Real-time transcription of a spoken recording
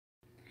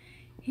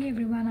Hey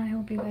everyone, I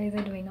hope you guys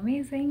are doing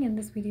amazing. In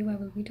this video I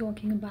will be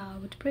talking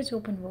about Bridge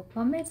Open Work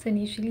Permits.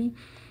 Initially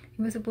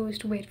you were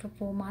supposed to wait for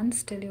 4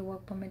 months till your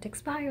work permit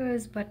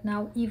expires, but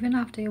now even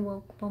after your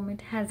work permit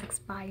has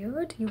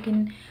expired you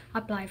can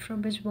apply for a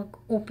Bridge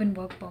Open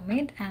Work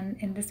Permit, and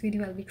in this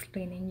video I'll be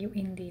explaining you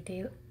in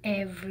detail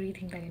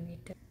everything that you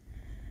need to.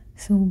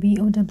 So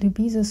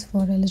BOWPs is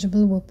for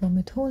eligible work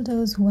permit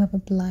holders who have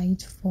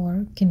applied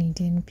for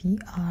Canadian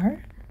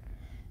PR,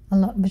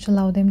 which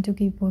allow them to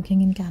keep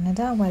working in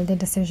Canada while their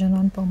decision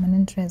on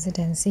permanent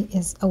residency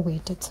is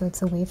awaited. So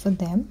it's a way for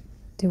them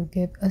to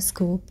give a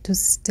scope to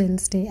still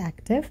stay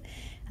active.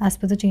 As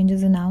per the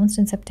changes announced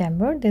in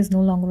September, there's no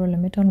longer a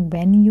limit on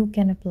when you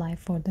can apply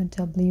for the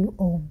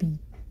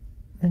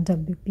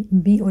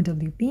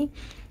BOWP.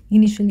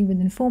 Initially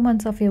within 4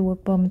 months of your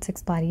work permit's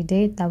expiry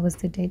date. That was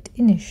the date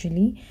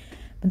initially.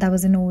 But that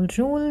was an old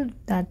rule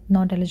that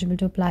not eligible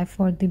to apply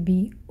for the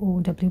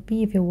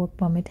BOWP if your work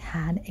permit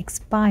had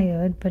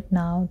expired. But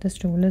now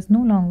this rule is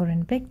no longer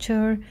in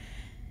picture,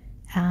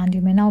 and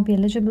you may now be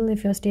eligible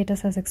if your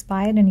status has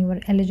expired and you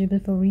are eligible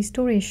for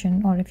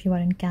restoration, or if you are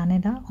in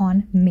Canada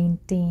on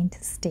maintained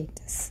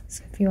status.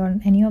 So if you are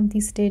on any of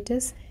these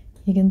status,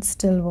 you can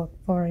still work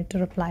for it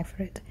or apply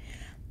for it.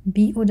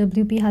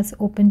 BOWP has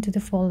opened to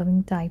the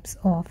following types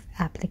of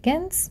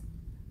applicants.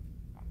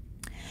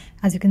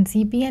 As you can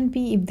see,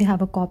 PNP, if they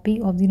have a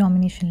copy of the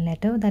nomination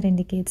letter that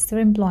indicates their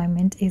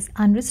employment is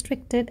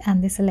unrestricted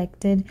and they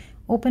selected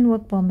open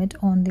work permit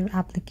on their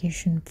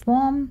application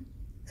form.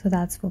 So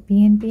that's for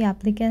PNP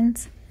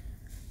applicants.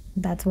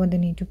 That's what they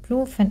need to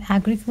prove. And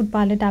agri-food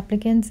pilot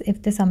applicants,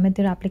 if they submit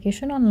their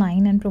application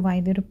online and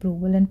provide their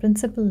approval and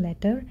principal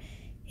letter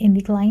in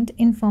the client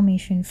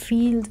information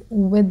field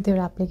with their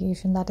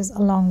application, that is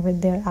along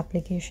with their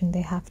application,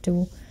 they have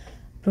to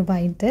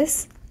provide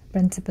this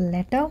principal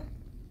letter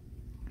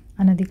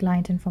under the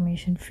client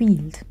information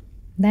field.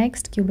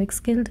 Next, cubic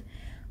skilled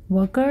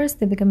workers,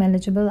 they become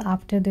eligible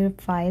after their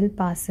file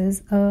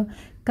passes a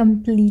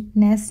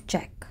completeness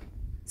check.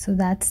 So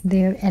that's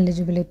their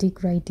eligibility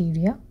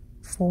criteria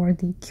for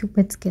the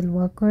cubic skilled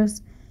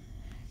workers.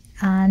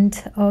 And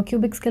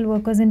cubic skilled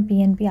workers and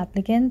PNP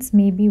applicants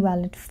may be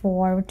valid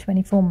for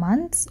 24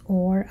 months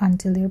or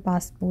until their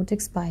passport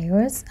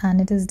expires,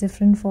 and it is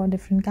different for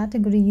different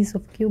categories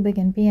of cubic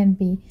and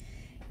PNP.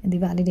 The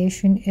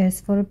validation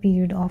is for a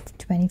period of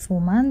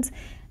 24 months,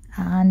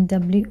 and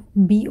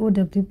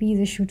BOWP is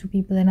issued to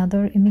people in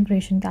other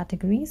immigration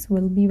categories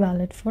will be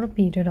valid for a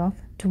period of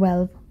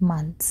 12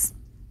 months.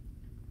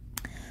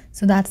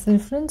 So that's the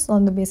difference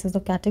on the basis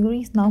of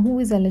categories. Now, who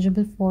is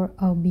eligible for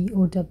a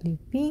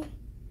BOWP?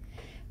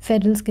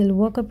 Federal Skilled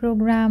Worker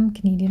Program,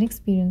 Canadian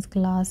Experience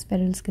Class,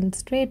 Federal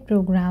Skilled Trade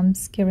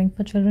Programs, Caring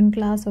for Children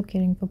Class or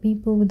Caring for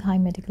People with High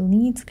Medical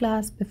Needs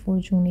Class before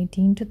June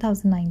 18,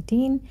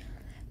 2019.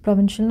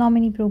 Provincial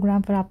Nominee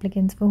Program for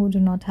applicants who do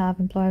not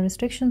have employer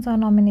restrictions on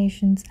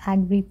nominations,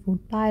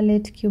 Agri-Food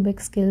Pilot, Cubic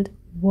Skilled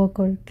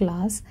Worker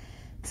Class.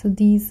 So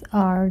these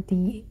are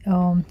the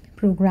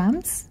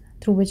programs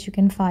through which you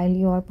can file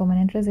your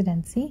permanent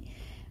residency,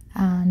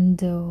 and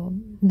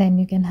then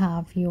you can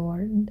have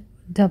your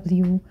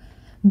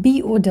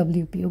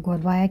BOWP. Oh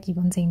god, why I keep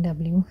on saying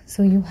W.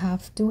 So you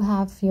have to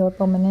have your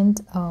permanent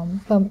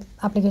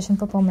application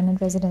for permanent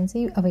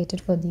residency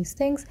awaited for these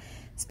things.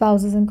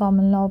 Spouses and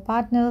common law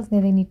partners, they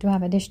need to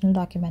have additional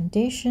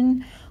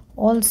documentation.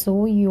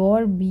 Also,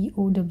 your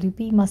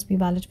BOWP must be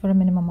valid for a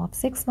minimum of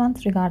 6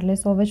 months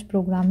regardless of which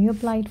program you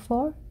applied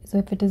for. So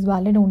if it is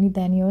valid, only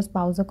then your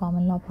spouse or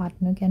common law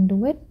partner can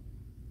do it.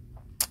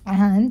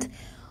 And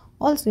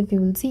also, if you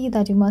will see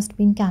that you must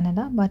be in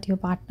Canada, but your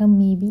partner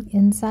may be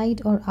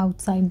inside or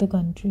outside the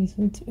country.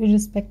 So it's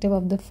irrespective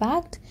of the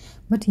fact,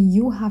 but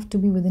you have to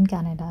be within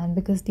Canada. And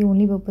because the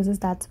only purpose is,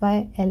 that's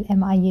why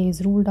LMIA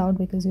is ruled out,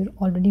 because you're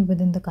already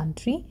within the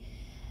country.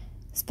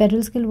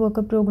 Federal Skilled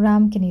Worker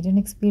Program, Canadian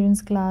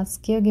Experience Class,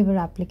 Caregiver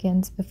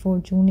applicants before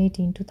June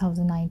 18,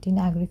 2019,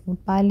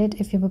 Agri-Food Pilot.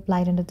 If you've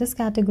applied under this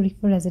category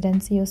for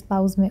residency, your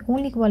spouse may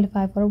only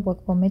qualify for a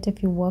work permit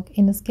if you work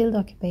in a skilled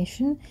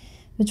occupation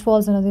which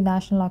falls under the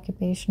National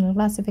Occupational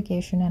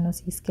Classification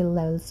NOC skill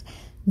levels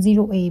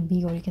 0A,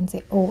 B, or you can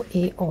say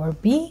OA or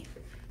B.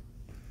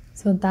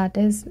 So that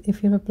is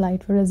if you've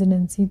applied for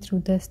residency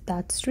through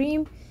that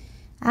stream.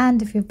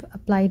 And if you've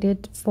applied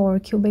it for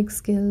cubic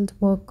skilled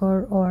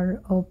worker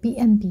or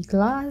PNP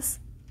class,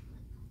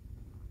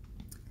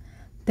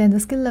 then the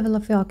skill level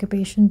of your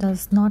occupation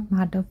does not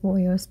matter for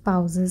your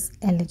spouse's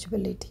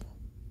eligibility.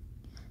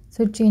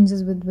 So it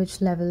changes with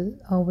which level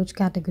or which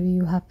category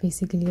you have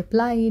basically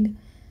applied.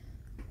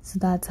 So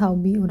that's how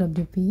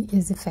BOWP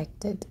is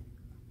affected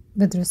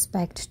with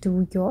respect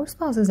to your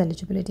spouse's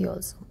eligibility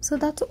also. So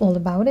that's all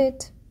about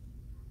it.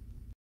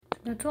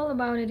 That's all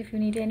about it. If you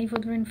need any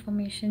further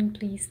information,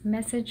 please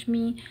message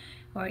me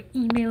or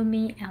email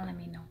me and let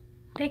me know.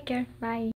 Take care. Bye.